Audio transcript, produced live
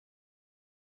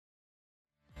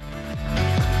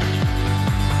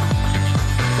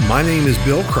My name is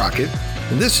Bill Crockett,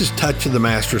 and this is Touch of the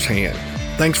Master's Hand.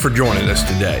 Thanks for joining us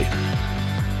today.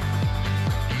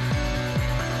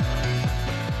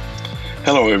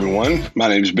 Hello, everyone. My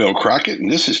name is Bill Crockett,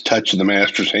 and this is Touch of the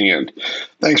Master's Hand.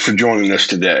 Thanks for joining us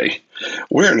today.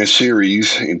 We're in a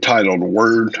series entitled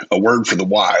A Word for the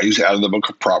Wise out of the book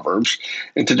of Proverbs,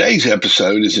 and today's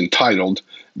episode is entitled,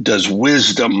 Does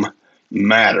Wisdom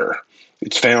Matter?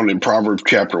 It's found in Proverbs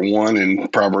chapter 1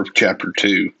 and Proverbs chapter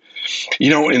 2. You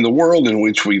know, in the world in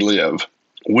which we live,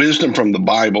 wisdom from the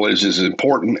Bible is as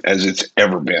important as it's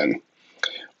ever been.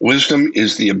 Wisdom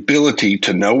is the ability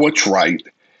to know what's right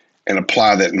and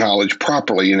apply that knowledge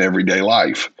properly in everyday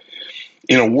life.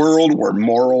 In a world where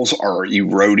morals are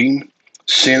eroding,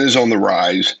 sin is on the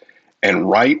rise, and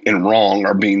right and wrong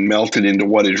are being melted into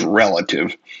what is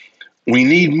relative, we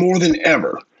need more than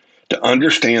ever to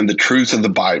understand the truth of the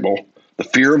Bible, the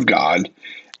fear of God,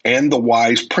 and the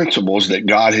wise principles that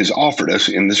God has offered us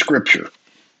in the Scripture.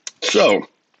 So,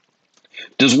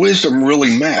 does wisdom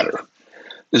really matter?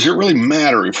 Does it really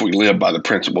matter if we live by the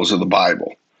principles of the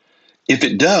Bible? If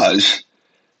it does,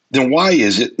 then why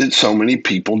is it that so many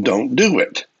people don't do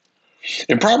it?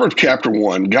 In Proverbs chapter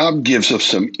 1, God gives us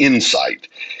some insight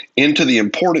into the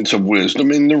importance of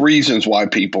wisdom and the reasons why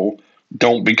people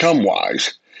don't become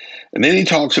wise. And then he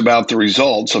talks about the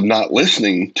results of not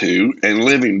listening to and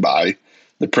living by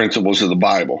the principles of the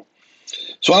Bible.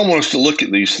 So I want us to look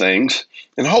at these things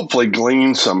and hopefully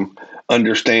glean some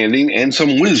understanding and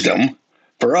some wisdom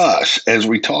for us as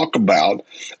we talk about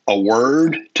a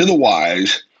word to the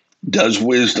wise. Does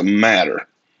wisdom matter?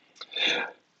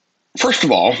 First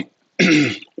of all,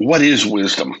 what is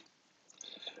wisdom?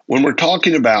 When we're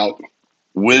talking about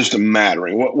wisdom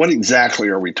mattering, what exactly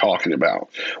are we talking about?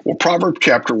 Well, Proverbs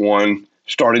chapter 1,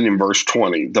 starting in verse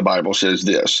 20, the Bible says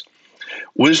this: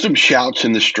 Wisdom shouts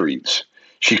in the streets.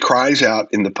 She cries out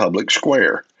in the public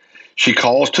square. She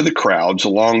calls to the crowds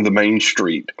along the main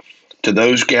street, to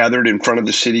those gathered in front of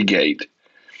the city gate.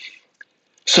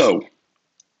 So,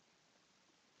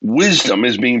 wisdom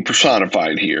is being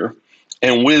personified here,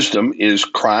 and wisdom is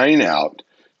crying out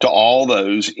to all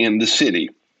those in the city.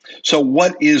 So,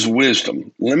 what is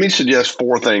wisdom? Let me suggest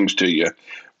four things to you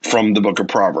from the book of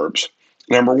Proverbs.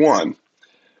 Number one,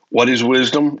 what is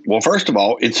wisdom? Well, first of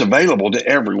all, it's available to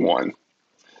everyone.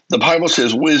 The Bible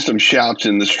says wisdom shouts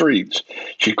in the streets.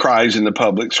 She cries in the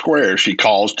public square. She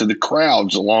calls to the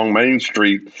crowds along Main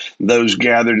Street, those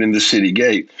gathered in the city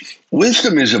gate.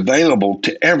 Wisdom is available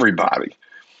to everybody.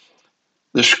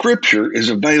 The Scripture is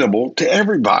available to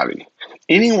everybody.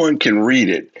 Anyone can read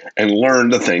it and learn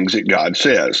the things that God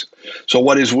says. So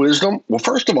what is wisdom? Well,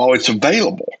 first of all, it's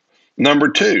available. Number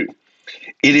two,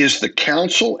 it is the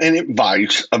counsel and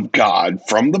advice of God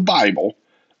from the Bible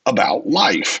about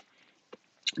life.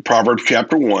 Proverbs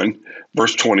chapter 1,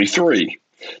 verse 23.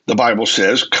 The Bible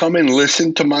says, Come and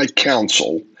listen to my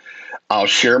counsel. I'll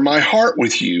share my heart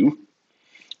with you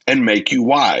and make you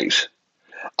wise.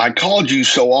 I called you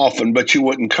so often, but you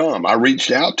wouldn't come. I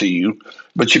reached out to you,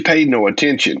 but you paid no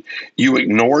attention. You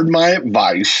ignored my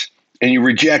advice, and you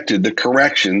rejected the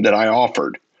correction that I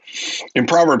offered. In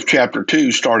Proverbs chapter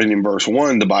 2, starting in verse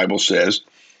 1, the Bible says,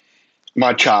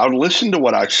 My child, listen to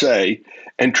what I say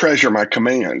and treasure my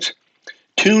commands.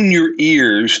 Tune your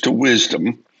ears to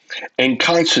wisdom and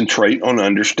concentrate on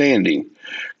understanding.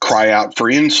 Cry out for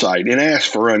insight and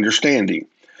ask for understanding.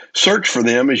 Search for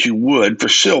them as you would for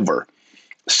silver.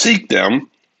 Seek them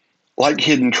like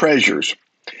hidden treasures.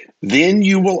 Then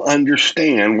you will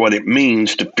understand what it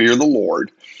means to fear the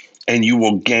Lord, and you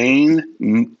will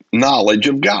gain knowledge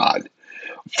of God.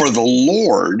 For the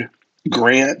Lord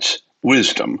grants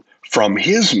wisdom. From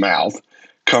his mouth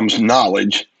comes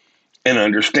knowledge and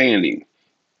understanding.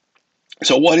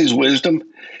 So what is wisdom?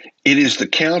 It is the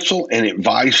counsel and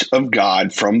advice of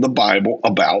God from the Bible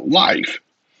about life.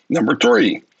 Number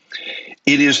three,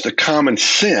 it is the common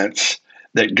sense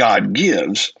that God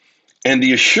gives and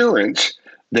the assurance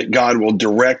that God will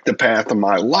direct the path of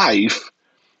my life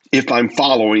if I'm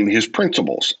following his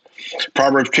principles.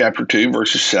 Proverbs chapter 2,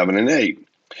 verses 7 and 8.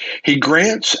 He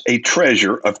grants a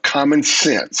treasure of common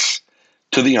sense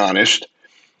to the honest.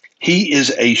 He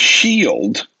is a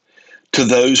shield to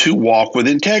those who walk with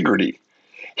integrity.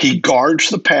 He guards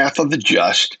the path of the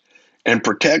just and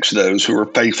protects those who are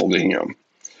faithful to him.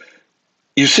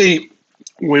 You see,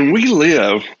 when we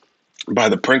live by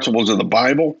the principles of the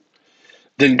Bible,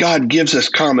 then God gives us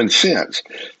common sense.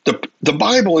 The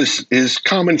Bible is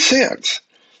common sense.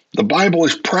 The Bible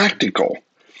is practical.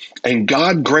 And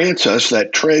God grants us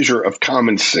that treasure of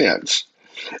common sense.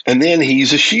 And then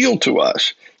he's a shield to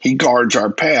us. He guards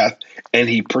our path and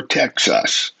he protects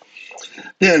us.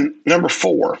 Then, number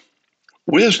four,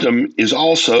 Wisdom is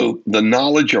also the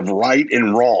knowledge of right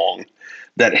and wrong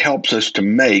that helps us to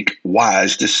make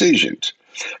wise decisions.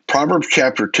 Proverbs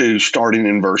chapter 2, starting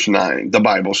in verse 9, the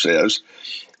Bible says,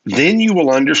 "Then you will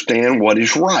understand what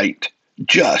is right,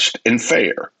 just, and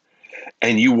fair,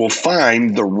 and you will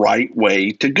find the right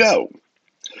way to go.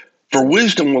 For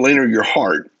wisdom will enter your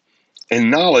heart,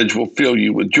 and knowledge will fill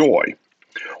you with joy.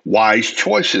 Wise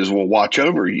choices will watch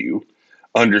over you,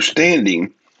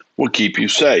 understanding will keep you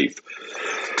safe."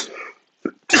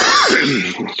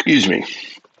 Excuse me.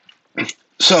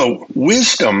 So,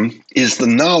 wisdom is the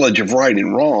knowledge of right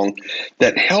and wrong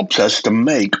that helps us to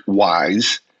make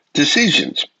wise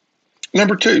decisions.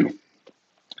 Number two,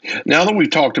 now that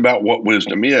we've talked about what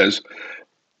wisdom is,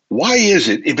 why is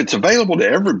it, if it's available to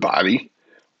everybody,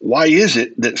 why is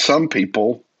it that some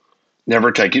people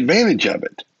never take advantage of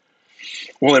it?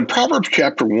 Well, in Proverbs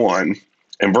chapter 1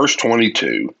 and verse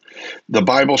 22, the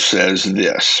Bible says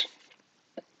this: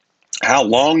 "How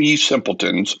long, ye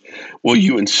simpletons, will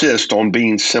you insist on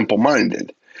being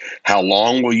simple-minded? How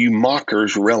long will you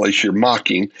mockers relish your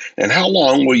mocking? And how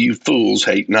long will you fools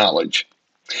hate knowledge?"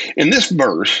 In this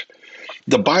verse,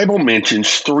 the Bible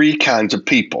mentions three kinds of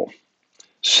people: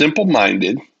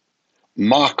 simple-minded,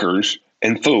 mockers,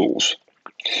 and fools.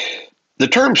 The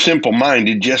term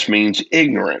simple-minded just means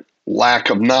ignorant, lack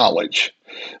of knowledge.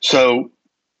 So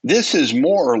this is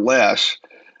more or less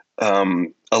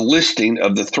a listing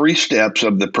of the three steps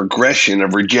of the progression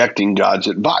of rejecting God's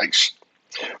advice.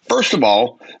 First of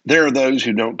all, there are those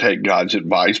who don't take God's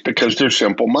advice because they're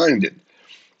simple-minded.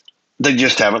 They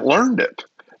just haven't learned it.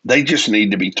 They just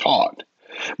need to be taught.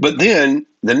 But then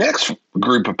the next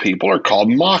group of people are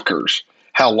called mockers.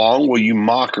 How long will you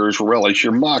mockers relish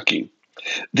your mocking?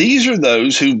 These are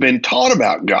those who've been taught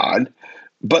about God,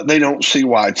 but they don't see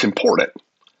why it's important.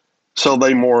 So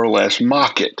they more or less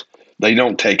mock it. They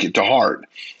don't take it to heart.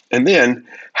 And then,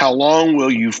 how long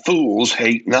will you fools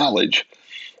hate knowledge?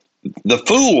 The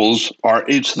fools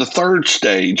it's the third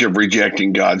stage of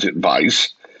rejecting God's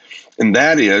advice, and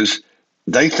that is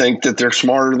they think that they're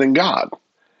smarter than God.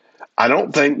 I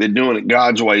don't think that doing it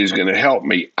God's way is going to help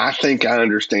me. I think I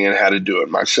understand how to do it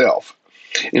myself.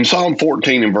 In Psalm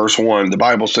 14 and verse 1, the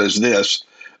Bible says this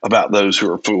about those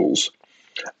who are fools: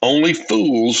 "Only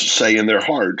fools say in their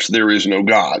hearts, there is no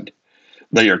God.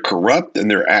 They are corrupt and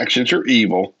their actions are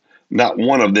evil. Not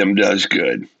one of them does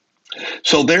good."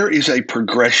 So there is a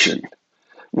progression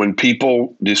when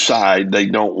people decide they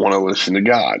don't want to listen to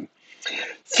God.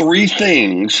 Three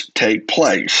things take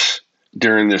place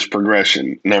during this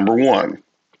progression. Number one,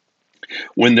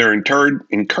 when they're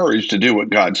encouraged to do what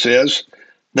God says,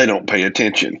 they don't pay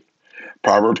attention.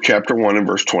 Proverbs chapter 1 and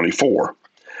verse 24.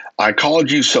 "I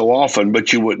called you so often,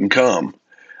 but you wouldn't come.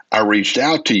 I reached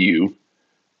out to you,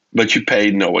 but you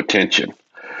paid no attention."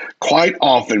 Quite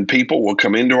often, people will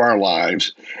come into our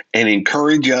lives and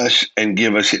encourage us and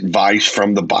give us advice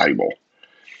from the Bible.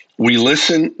 We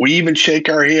listen, we even shake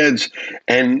our heads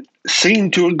and seem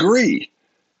to agree,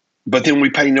 but then we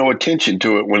pay no attention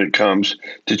to it when it comes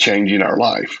to changing our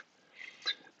life.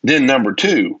 Then number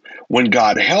two, when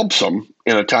God helps them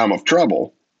in a time of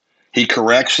trouble, he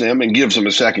corrects them and gives them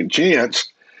a second chance,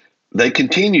 they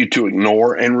continue to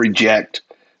ignore and reject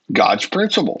God's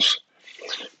principles.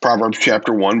 Proverbs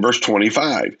chapter 1, verse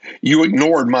 25. "You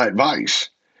ignored my advice.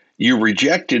 You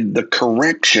rejected the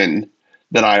correction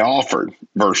that I offered."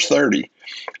 Verse 30.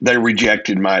 "They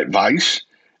rejected my advice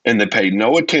and they paid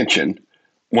no attention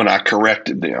when I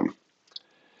corrected them."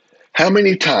 How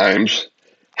many times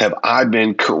have I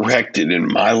been corrected in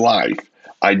my life?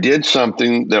 I did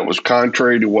something that was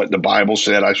contrary to what the Bible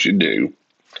said I should do.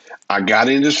 I got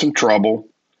into some trouble.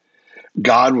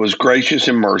 God was gracious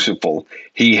and merciful.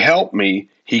 He helped me.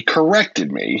 He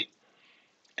corrected me.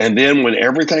 And then when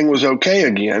everything was okay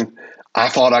again, I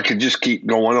thought I could just keep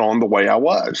going on the way I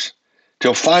was.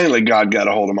 Till finally God got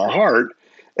a hold of my heart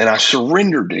and I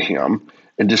surrendered to him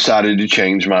and decided to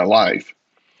change my life.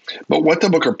 But what the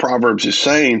book of Proverbs is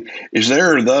saying is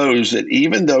there are those that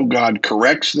even though God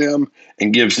corrects them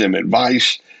and gives them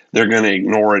advice, they're going to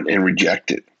ignore it and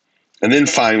reject it. And then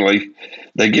finally,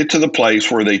 they get to the place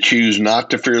where they choose not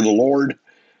to fear the Lord,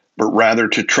 but rather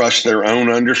to trust their own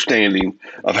understanding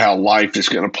of how life is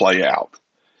going to play out.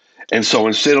 And so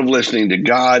instead of listening to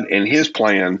God and his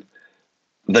plan,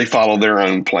 they follow their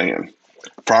own plan.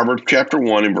 Proverbs chapter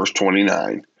 1 and verse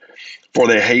 29. "For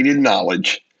they hated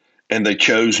knowledge, and they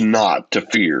chose not to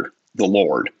fear the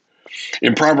Lord."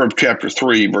 In Proverbs chapter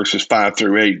 3, verses 5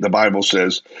 through 8, the Bible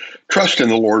says, "Trust in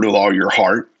the Lord with all your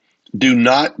heart. Do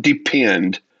not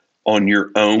depend on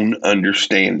your own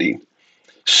understanding.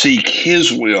 Seek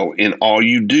his will in all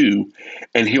you do,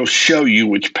 and he'll show you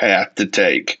which path to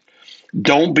take."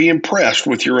 Don't be impressed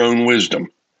with your own wisdom.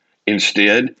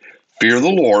 Instead, fear the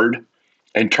Lord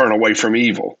and turn away from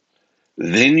evil.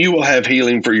 Then you will have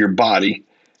healing for your body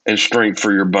and strength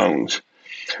for your bones.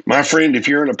 My friend, if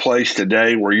you're in a place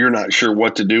today where you're not sure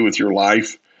what to do with your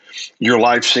life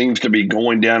seems to be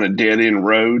going down a dead end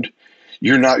road,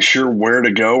 you're not sure where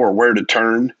to go or where to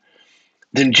turn,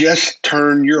 then just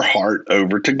turn your heart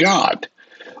over to God.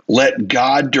 Let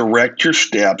God direct your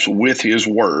steps with His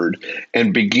Word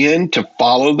and begin to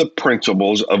follow the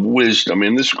principles of wisdom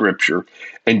in the Scripture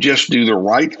and just do the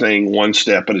right thing one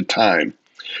step at a time.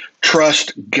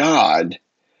 Trust God,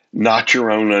 not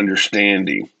your own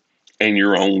understanding and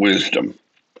your own wisdom.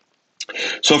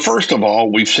 So, first of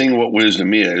all, we've seen what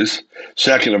wisdom is.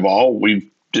 Second of all, we've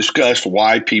discussed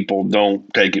why people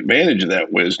don't take advantage of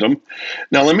that wisdom.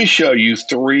 Now, let me show you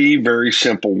three very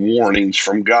simple warnings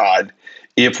from God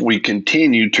if we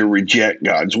continue to reject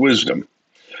God's wisdom.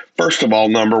 First of all,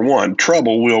 number one,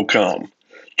 trouble will come.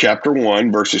 Chapter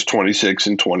 1, verses 26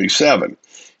 and 27.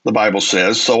 The Bible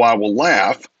says, "So I will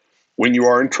laugh when you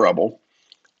are in trouble.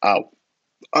 I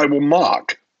will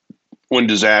mock when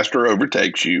disaster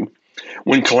overtakes you.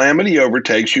 When calamity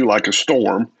overtakes you like a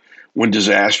storm, when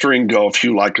disaster engulfs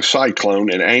you like a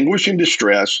cyclone, and anguish and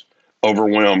distress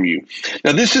overwhelm you."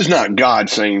 Now, this is not God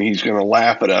saying He's going to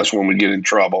laugh at us when we get in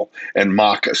trouble and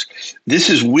mock us. This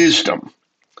is wisdom,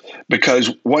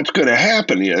 because what's going to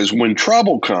happen is when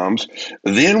trouble comes,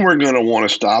 then we're going to want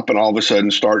to stop and all of a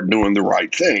sudden start doing the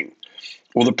right thing.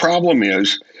 Well, the problem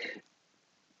is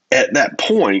at that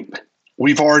point,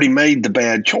 we've already made the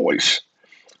bad choice.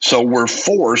 So we're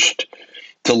forced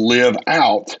to live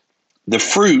out the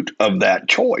fruit of that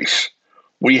choice.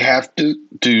 We have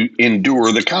to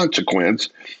endure the consequence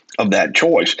of that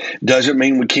choice. Doesn't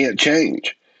mean we can't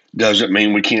change. Doesn't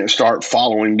mean we can't start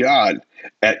following God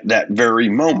at that very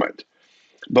moment.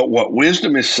 But what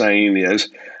wisdom is saying is,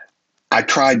 I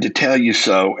tried to tell you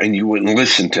so and you wouldn't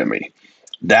listen to me.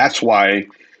 That's why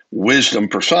wisdom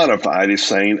personified is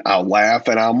saying, I'll laugh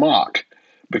and I'll mock,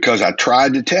 because I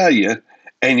tried to tell you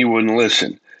and you wouldn't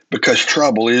listen, because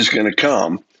trouble is going to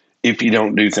come if you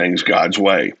don't do things God's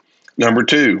way. Number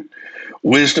two,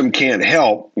 wisdom can't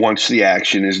help once the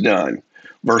action is done.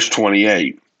 Verse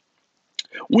 28,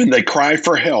 when they cry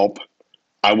for help,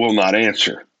 I will not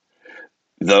answer.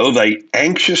 Though they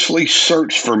anxiously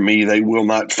search for me, they will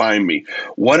not find me.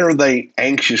 What are they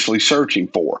anxiously searching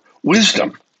for?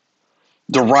 Wisdom,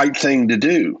 the right thing to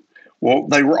do. Well,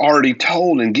 they were already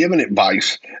told and given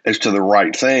advice as to the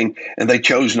right thing, and they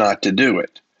chose not to do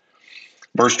it.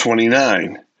 Verse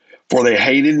 29, for they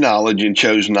hated knowledge and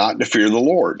chose not to fear the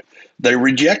Lord. They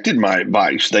rejected my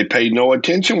advice. They paid no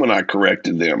attention when I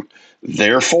corrected them.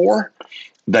 Therefore,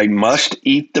 they must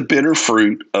eat the bitter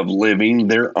fruit of living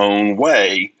their own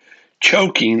way,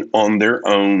 choking on their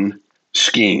own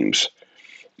schemes.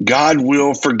 God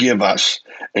will forgive us,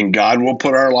 and God will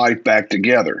put our life back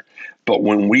together. But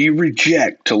when we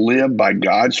reject to live by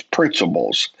God's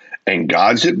principles and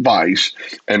God's advice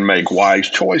and make wise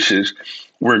choices,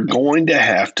 we're going to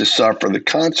have to suffer the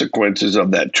consequences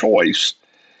of that choice.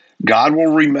 God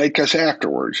will remake us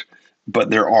afterwards, but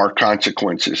there are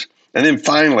consequences. And then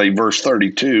finally, verse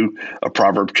 32 of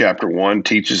Proverbs chapter 1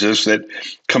 teaches us that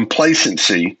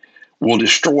complacency will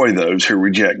destroy those who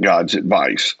reject God's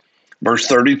advice. Verse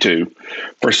 32,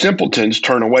 for simpletons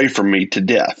turn away from me to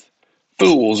death.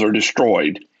 Fools are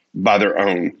destroyed by their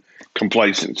own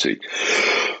complacency.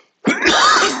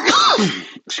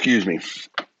 Excuse me.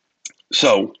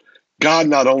 So God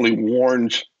not only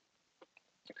warns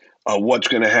what's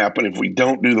going to happen if we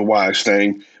don't do the wise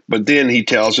thing, but then He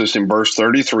tells us in verse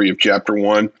 33 of chapter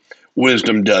 1,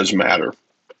 wisdom does matter.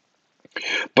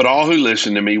 But all who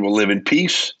listen to me will live in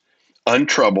peace,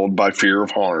 untroubled by fear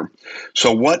of harm.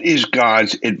 So what is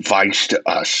God's advice to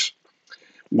us?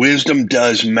 Wisdom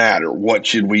does matter. What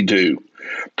should we do?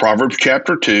 Proverbs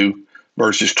chapter 2,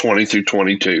 verses 20 through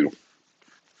 22.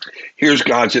 Here's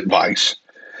God's advice.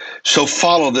 So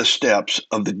follow the steps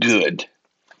of the good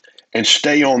and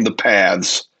stay on the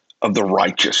paths of the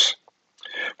righteous.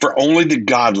 For only the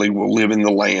godly will live in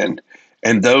the land,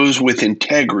 and those with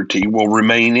integrity will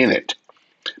remain in it.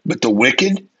 But the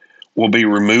wicked will be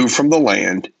removed from the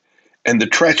land, and the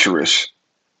treacherous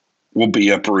will be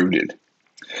uprooted.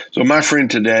 So, my friend,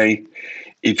 today,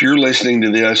 if you're listening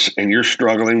to this and you're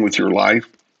struggling with your life,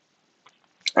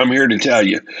 I'm here to tell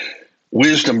you,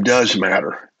 wisdom does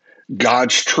matter.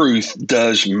 God's truth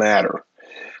does matter.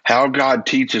 How God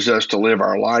teaches us to live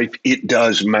our life, it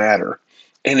does matter.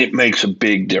 And it makes a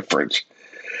big difference.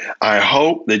 I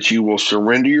hope that you will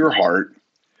surrender your heart,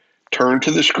 turn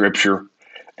to the Scripture,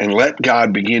 and let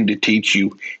God begin to teach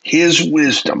you His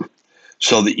wisdom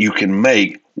so that you can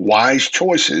make wise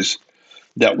choices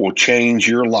that will change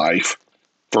your life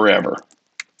forever.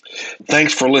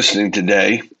 Thanks for listening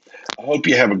today. I hope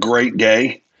you have a great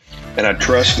day, and I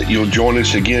trust that you'll join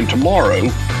us again tomorrow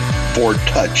for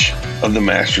Touch of the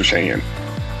Master's Hand.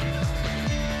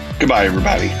 Goodbye,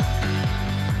 everybody.